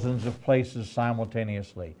thousands of places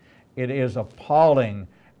simultaneously. It is appalling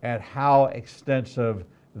at how extensive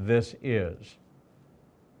this is.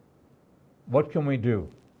 What can we do?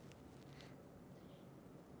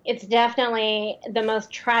 It's definitely the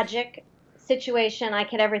most tragic situation I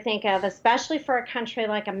could ever think of, especially for a country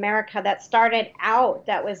like America that started out,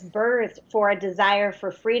 that was birthed for a desire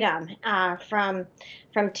for freedom from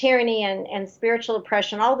tyranny and spiritual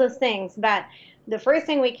oppression, all those things. But the first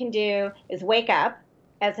thing we can do is wake up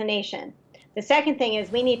as a nation. The second thing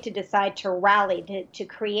is we need to decide to rally, to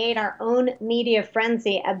create our own media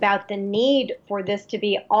frenzy about the need for this to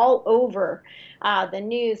be all over the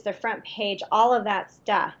news, the front page, all of that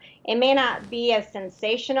stuff. It may not be as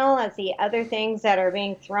sensational as the other things that are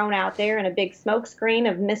being thrown out there in a big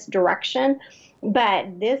smokescreen of misdirection,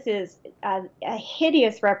 but this is a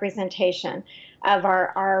hideous representation of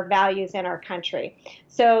our values in our country.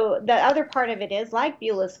 So the other part of it is like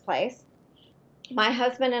Beulah's Place. My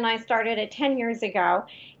husband and I started it 10 years ago,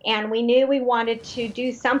 and we knew we wanted to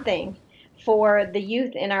do something for the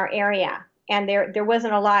youth in our area, and there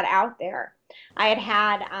wasn't a lot out there. I had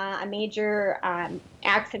had a major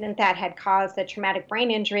accident that had caused a traumatic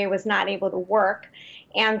brain injury. I was not able to work.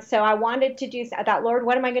 And so I wanted to do, I thought, Lord,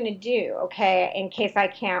 what am I going to do, okay, in case I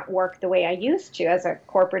can't work the way I used to as a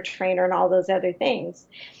corporate trainer and all those other things.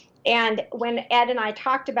 And when Ed and I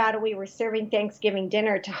talked about it, we were serving Thanksgiving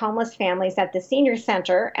dinner to homeless families at the senior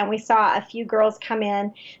center, and we saw a few girls come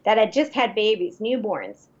in that had just had babies,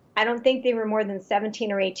 newborns. I don't think they were more than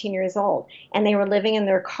 17 or 18 years old, and they were living in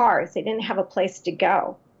their cars. They didn't have a place to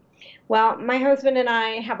go. Well, my husband and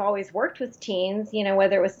I have always worked with teens,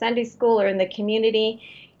 whether it was Sunday school or in the community,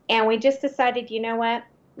 and we just decided, you know what,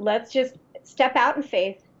 let's just step out in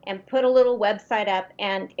faith and put a little website up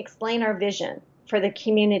and explain our vision for the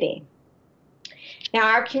community. Now,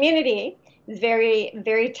 our community is very,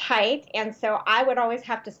 very tight, and so I would always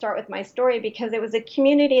have to start with my story because it was a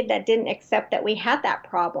community that didn't accept that we had that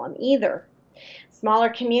problem either. Smaller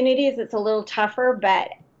communities, it's a little tougher, but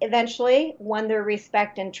eventually won their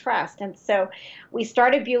respect and trust. And so we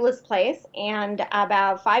started Beulah's Place, and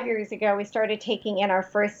about 5 years ago, we started taking in our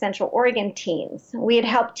first Central Oregon teens. We had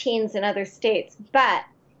helped teens in other states, but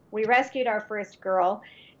we rescued our first girl,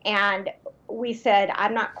 and we said,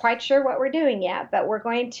 I'm not quite sure what we're doing yet, but we're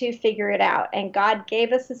going to figure it out. And God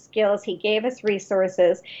gave us the skills, He gave us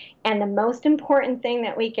resources, and the most important thing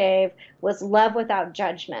that we gave was love without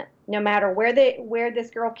judgment. No matter where this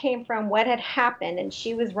girl came from, what had happened, and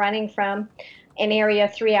she was running from an area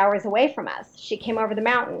 3 hours away from us. She came over the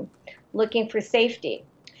mountain looking for safety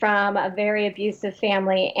from a very abusive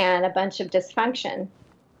family and a bunch of dysfunction.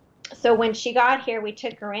 So when she got here, we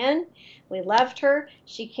took her in. We loved her.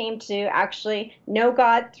 She came to actually know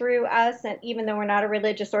God through us, and even though we're not a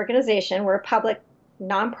religious organization, we're a public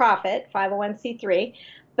nonprofit, 501c3,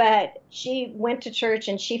 but she went to church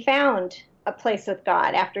and she found a place with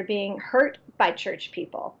God after being hurt by church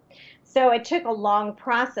people. So it took a long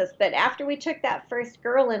process, but after we took that first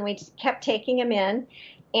girl in, we just kept taking them in,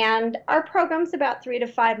 and our program's about 3 to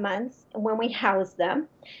 5 months when we house them.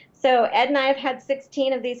 So Ed and I have had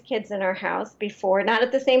 16 of these kids in our house before, not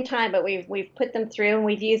at the same time, but we've put them through, and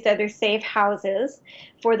we've used other safe houses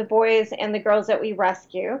for the boys and the girls that we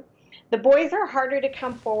rescue. The boys are harder to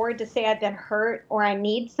come forward to say I've been hurt or I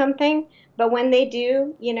need something, but when they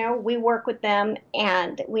do, we work with them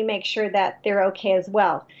and we make sure that they're okay as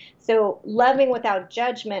well. So loving without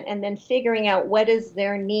judgment, and then figuring out what is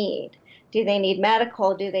their need. Do they need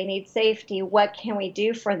medical? Do they need safety? What can we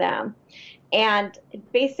do for them? And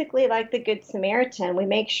basically, like the Good Samaritan, we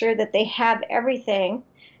make sure that they have everything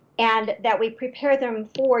and that we prepare them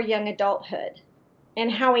for young adulthood.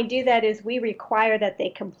 And how we do that is we require that they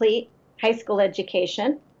complete high school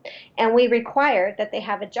education, and we require that they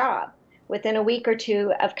have a job within a week or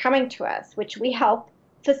two of coming to us, which we help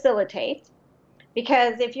facilitate.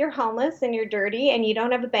 Because if you're homeless and you're dirty and you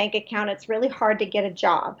don't have a bank account, it's really hard to get a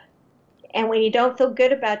job. And when you don't feel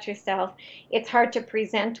good about yourself, it's hard to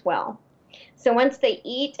present well. So once they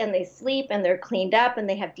eat and they sleep and they're cleaned up and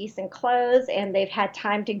they have decent clothes and they've had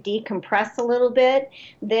time to decompress a little bit,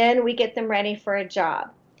 then we get them ready for a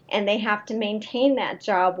job. And they have to maintain that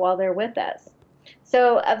job while they're with us.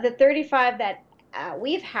 So of the 35 that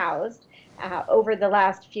we've housed over the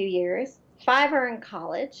last few years, 5 are in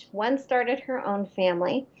college. 1 started her own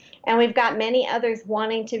family. And we've got many others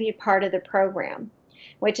wanting to be part of the program,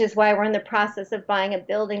 which is why we're in the process of buying a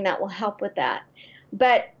building that will help with that.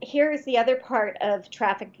 But here's the other part of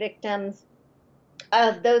trafficked victims,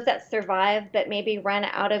 of those that survive but maybe run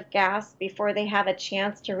out of gas before they have a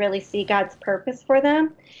chance to really see God's purpose for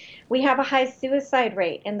them. We have a high suicide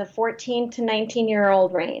rate in the 14 to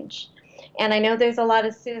 19-year-old range. And I know there's a lot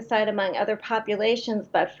of suicide among other populations,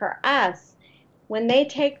 but for us, when they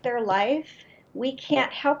take their life, we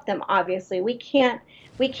can't help them, obviously. We can't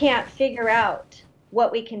figure out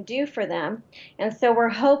what we can do for them. And so we're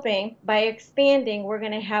hoping by expanding, we're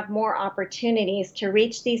going to have more opportunities to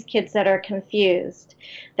reach these kids that are confused,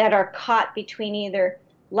 that are caught between either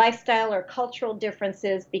lifestyle or cultural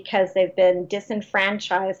differences because they've been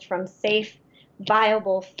disenfranchised from safe,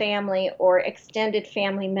 viable family or extended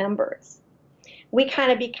family members. We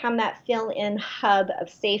kind of become that fill-in hub of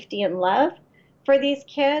safety and love for these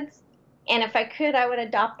kids. And if I could, I would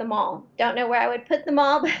adopt them all. Don't know where I would put them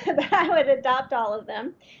all, but I would adopt all of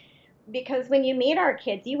them. Because when you meet our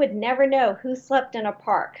kids, you would never know who slept in a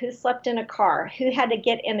park, who slept in a car, who had to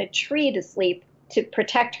get in a tree to sleep to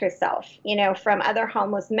protect herself, from other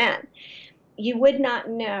homeless men. You would not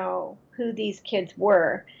know who these kids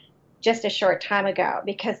were just a short time ago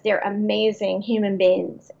because they're amazing human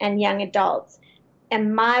beings and young adults.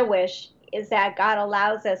 And my wish is that God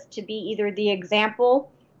allows us to be either the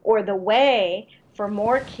example or the way for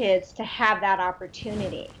more kids to have that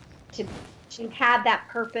opportunity, to have that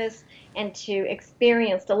purpose and to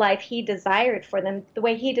experience the life He desired for them, the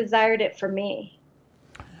way He desired it for me.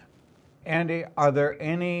 Andy, are there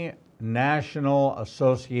any national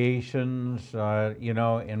associations?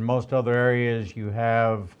 In most other areas, you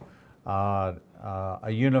have a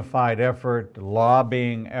unified effort,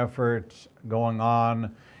 lobbying efforts going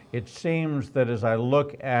on. It seems that as I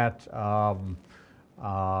look at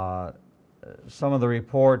some of the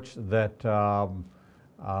reports that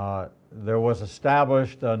there was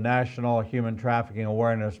established a National Human Trafficking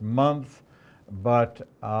Awareness Month, but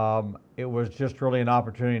it was just really an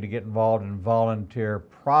opportunity to get involved in volunteer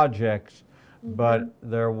projects, but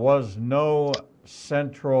there was no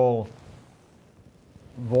central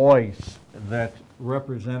voice that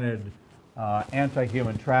represented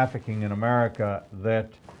anti-human trafficking in America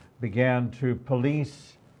that began to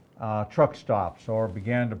police truck stops or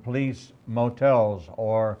began to police motels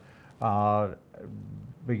or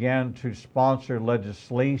began to sponsor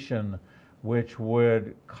legislation which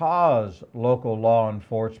would cause local law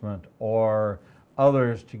enforcement or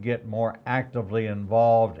others to get more actively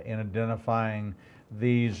involved in identifying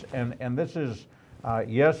these. And this is,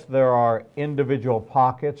 yes, there are individual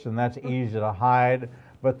pockets, and that's easy to hide,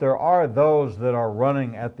 but there are those that are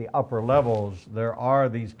running at the upper levels. There are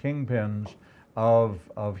these kingpins of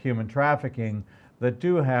human trafficking that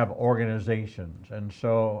do have organizations. And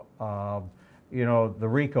so, the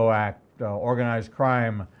RICO Act, Organized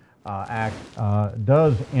Crime Act,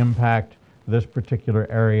 does impact this particular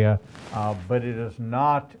area, but it is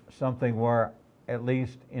not something where, at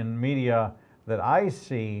least in media that I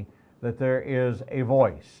see, that there is a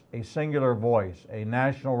voice, a singular voice, a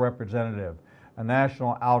national representative, a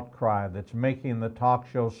national outcry that's making the talk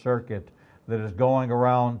show circuit, that is going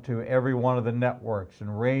around to every one of the networks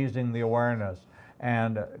and raising the awareness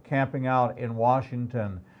and camping out in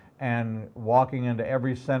Washington and walking into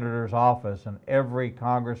every senator's office and every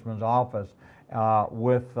congressman's office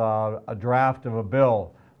with a draft of a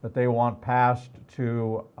bill that they want passed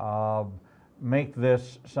to make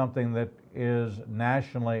this something that is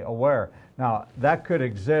nationally aware. Now, that could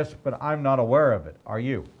exist, but I'm not aware of it. Are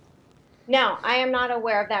you? No, I am not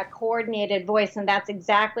aware of that coordinated voice, and that's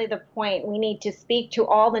exactly the point. We need to speak to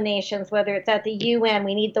all the nations, whether it's at the UN,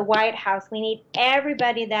 we need the White House, we need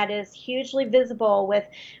everybody that is hugely visible with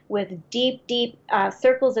deep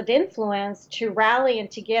circles of influence to rally and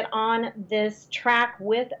to get on this track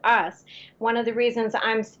with us. One of the reasons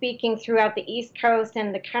I'm speaking throughout the East Coast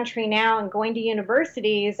and the country now and going to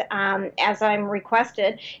universities as I'm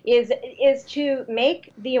requested is to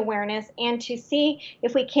make the awareness and to see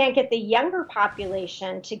if we can't get the younger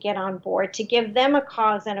population to get on board, to give them a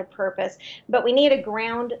cause and a purpose. But we need a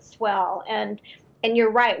groundswell, and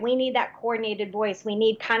you're right, we need that coordinated voice. We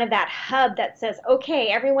need kind of that hub that says, okay,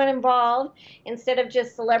 everyone involved, instead of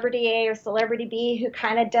just celebrity A or celebrity B who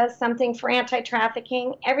kind of does something for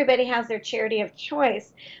anti-trafficking. Everybody has their charity of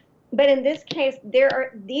choice. But in this case,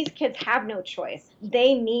 these kids have no choice.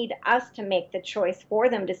 They need us to make the choice for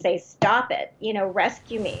them, to say, stop it,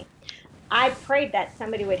 rescue me. I prayed that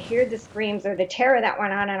somebody would hear the screams or the terror that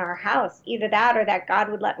went on in our house, either that or that God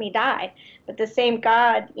would let me die. But the same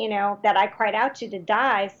God, that I cried out to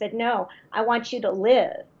die said, no, I want you to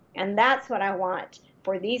live. And that's what I want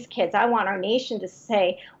for these kids. I want our nation to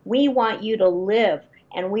say, we want you to live,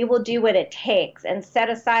 and we will do what it takes, and set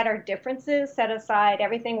aside our differences, set aside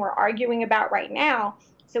everything we're arguing about right now,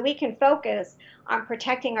 so we can focus on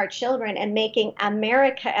protecting our children and making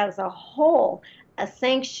America as a whole a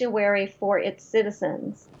sanctuary for its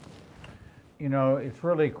citizens. It's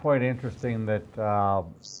really quite interesting that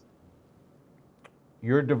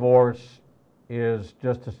your divorce is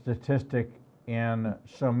just a statistic in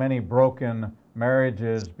so many broken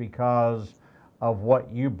marriages because of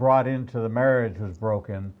what you brought into the marriage was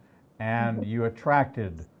broken, and you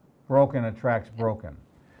attracted, broken attracts broken.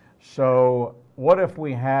 So what if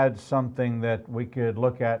we had something that we could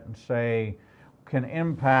look at and say can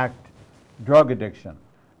impact drug addiction,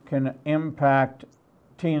 can impact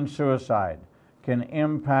teen suicide, can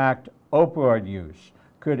impact opioid use,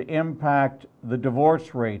 could impact the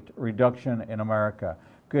divorce rate reduction in America,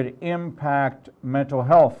 could impact mental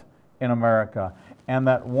health in America, and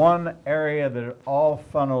that one area that it all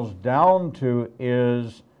funnels down to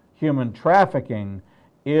is human trafficking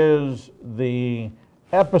is the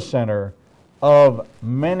epicenter of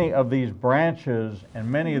many of these branches and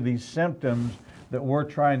many of these symptoms that we're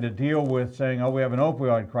trying to deal with, saying, oh, we have an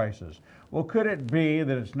opioid crisis. Well, could it be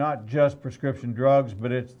that it's not just prescription drugs,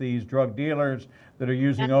 but it's these drug dealers that are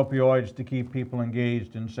using opioids to keep people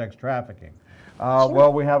engaged in sex trafficking?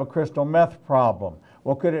 Well, we have a crystal meth problem.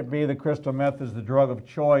 Well, could it be that crystal meth is the drug of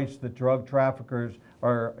choice that drug traffickers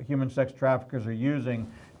or human sex traffickers are using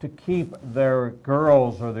to keep their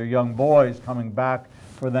girls or their young boys coming back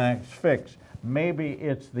for the next fix? Maybe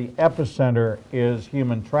it's the epicenter is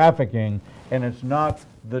human trafficking, and it's not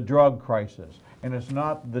the drug crisis, and it's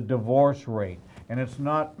not the divorce rate, and it's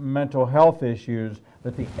not mental health issues,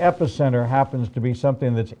 that the epicenter happens to be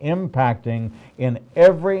something that's impacting in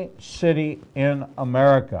every city in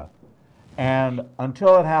America. And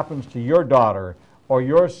until it happens to your daughter or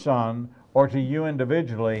your son or to you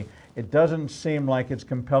individually, it doesn't seem like it's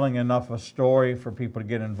compelling enough a story for people to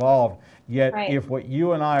get involved. Yet, if what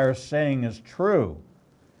you and I are saying is true,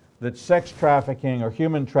 that sex trafficking or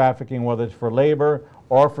human trafficking, whether it's for labor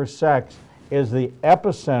or for sex, is the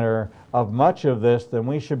epicenter of much of this, then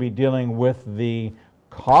we should be dealing with the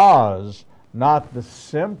cause, not the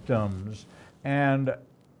symptoms. And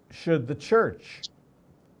should the church,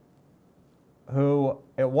 who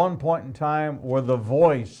at one point in time were the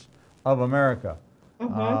voice of America,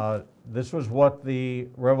 this was what the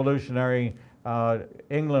revolutionary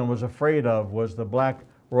England was afraid of, was the black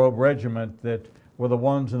robe regiment that were the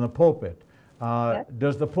ones in the pulpit.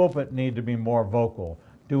 Does the pulpit need to be more vocal?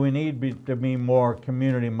 Do we need to be more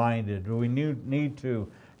community minded? Do we need to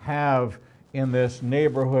have in this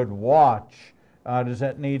neighborhood watch, does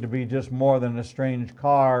that need to be just more than a strange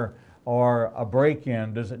car or a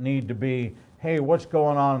break-in? Does it need to be, hey, what's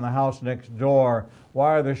going on in the house next door?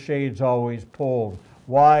 Why are the shades always pulled?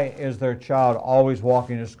 Why is their child always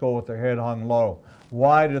walking to school with their head hung low?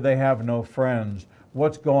 Why do they have no friends?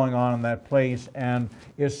 What's going on in that place? And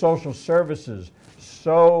is social services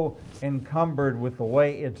so encumbered with the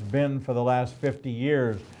way it's been for the last 50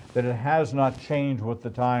 years that it has not changed with the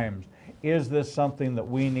times? Is this something that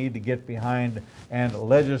we need to get behind and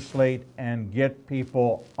legislate and get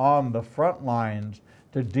people on the front lines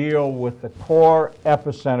to deal with the core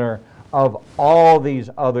epicenter of all these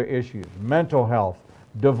other issues? Mental health,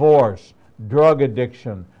 divorce, drug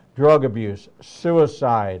addiction, drug abuse,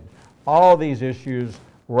 suicide, all these issues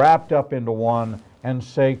wrapped up into one, and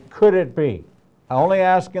say, could it be? Only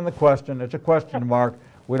asking the question, it's a question mark.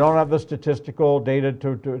 We don't have the statistical data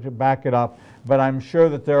to back it up, but I'm sure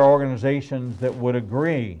that there are organizations that would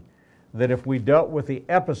agree that if we dealt with the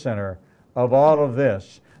epicenter of all of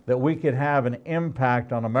this, that we could have an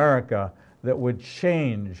impact on America that would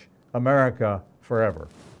change America forever.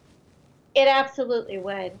 It absolutely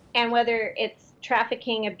would. And whether it's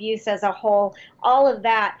trafficking, abuse as a whole, all of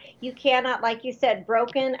that, you cannot, like you said,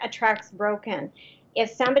 broken attracts broken. If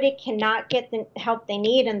somebody cannot get the help they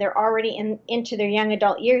need and they're already into their young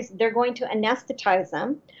adult years, they're going to anesthetize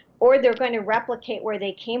them, or they're going to replicate where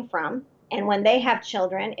they came from. And when they have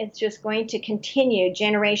children, it's just going to continue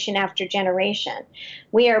generation after generation.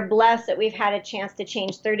 We are blessed that we've had a chance to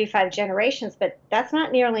change 35 generations, but that's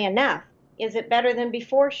not nearly enough. Is it better than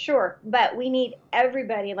before? Sure. But we need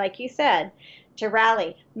everybody, like you said, to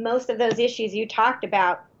rally. Most of those issues you talked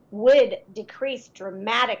about would decrease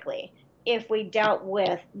dramatically if we dealt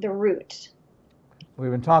with the root.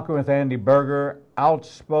 We've been talking with Andi Buerger,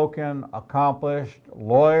 outspoken, accomplished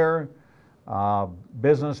lawyer,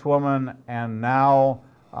 businesswoman, and now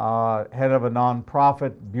head of a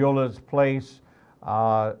nonprofit, Beulah's Place,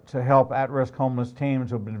 to help at-risk homeless teens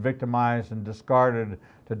who have been victimized and discarded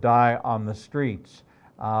to die on the streets.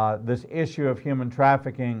 This issue of human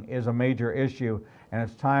trafficking is a major issue, and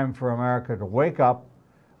it's time for America to wake up,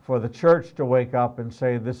 for the church to wake up and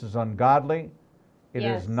say this is ungodly, it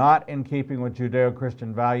is not in keeping with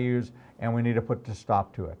Judeo-Christian values, and we need to put a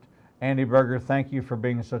stop to it. Andi Buerger, thank you for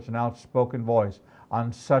being such an outspoken voice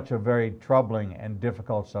on such a very troubling and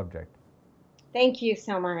difficult subject. Thank you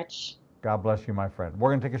so much. God bless you, my friend. We're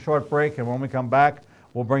going to take a short break, and when we come back,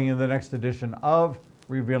 we'll bring you the next edition of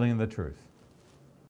Revealing the Truth.